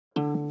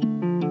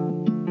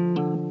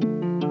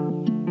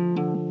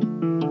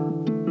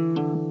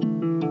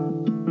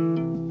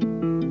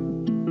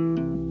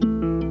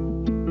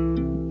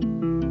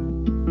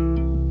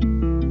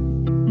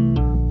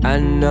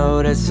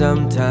that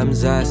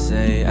sometimes I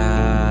say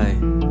I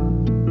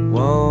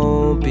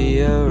won't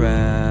be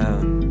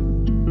around.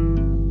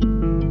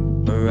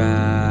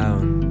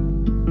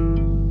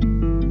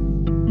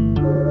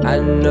 I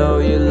know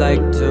you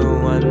like to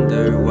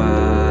wonder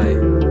why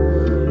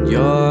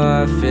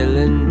you're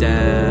feeling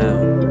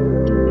down.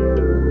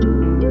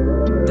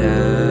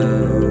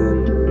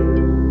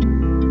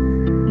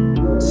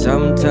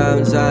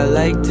 Sometimes I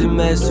like to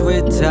mess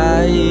with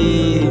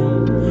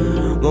time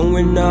when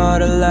we're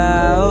not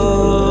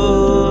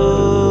allowed.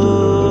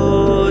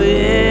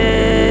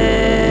 Yeah,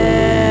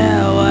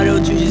 why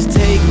don't you just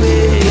take me?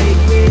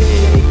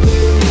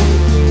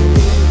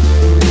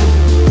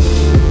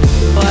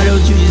 Why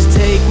don't you just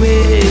take me?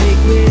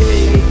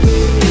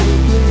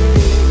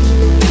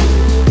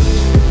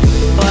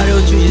 Why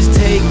don't you just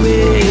take me?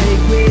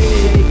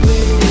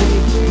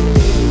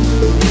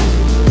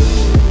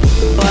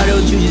 Why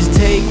don't you just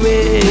take me?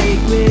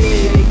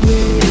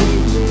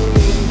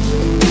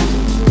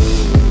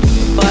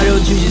 Why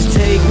don't you just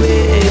take me?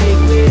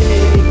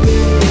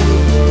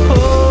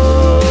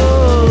 Oh,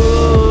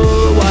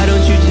 why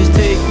don't you just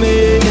take me?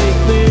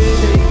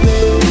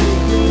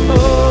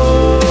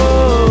 Oh,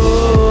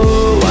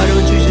 why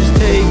don't you just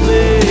take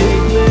me?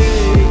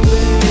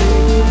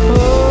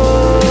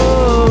 Oh,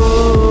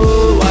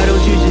 why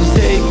don't you just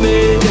take me?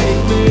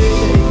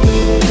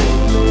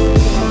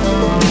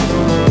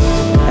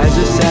 As a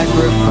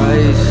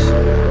sacrifice.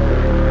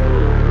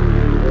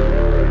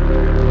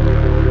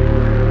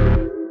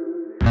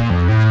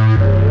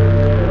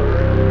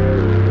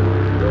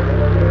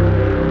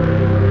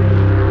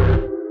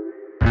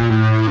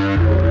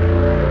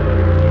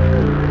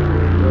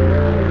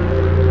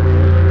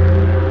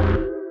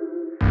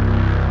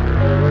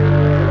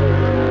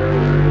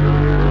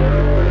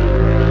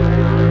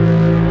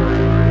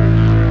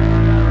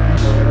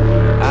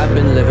 I've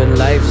been living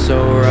life so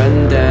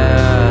run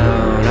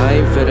down. I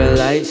ain't for the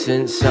light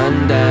since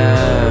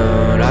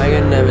sundown. I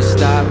can never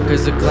stop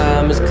cause the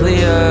climb is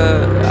clear.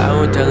 I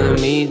won't telling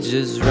me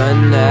just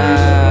run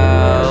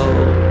now.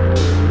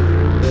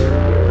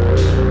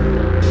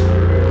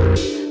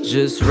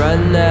 Just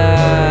run now.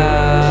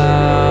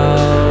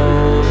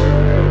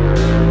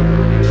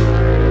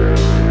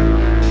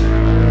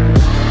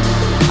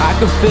 I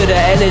can feel the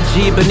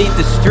energy beneath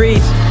the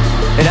streets,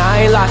 and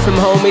I ain't lost some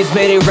homies,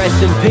 may they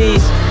rest in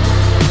peace.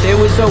 They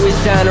was always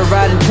down to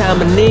ride in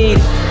time of need.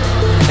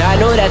 Now I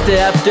know that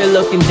they're up there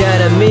looking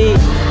down at me,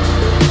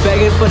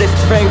 begging for the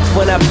strength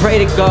when I pray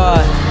to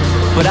God.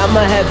 But I'm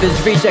a heaven's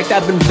reject,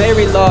 I've been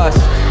very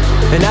lost,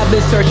 and I've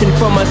been searching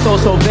for my soul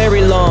so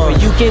very long.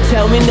 You can't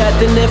tell me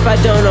nothing if I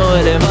don't know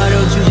it. Why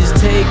don't you just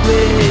take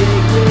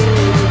me?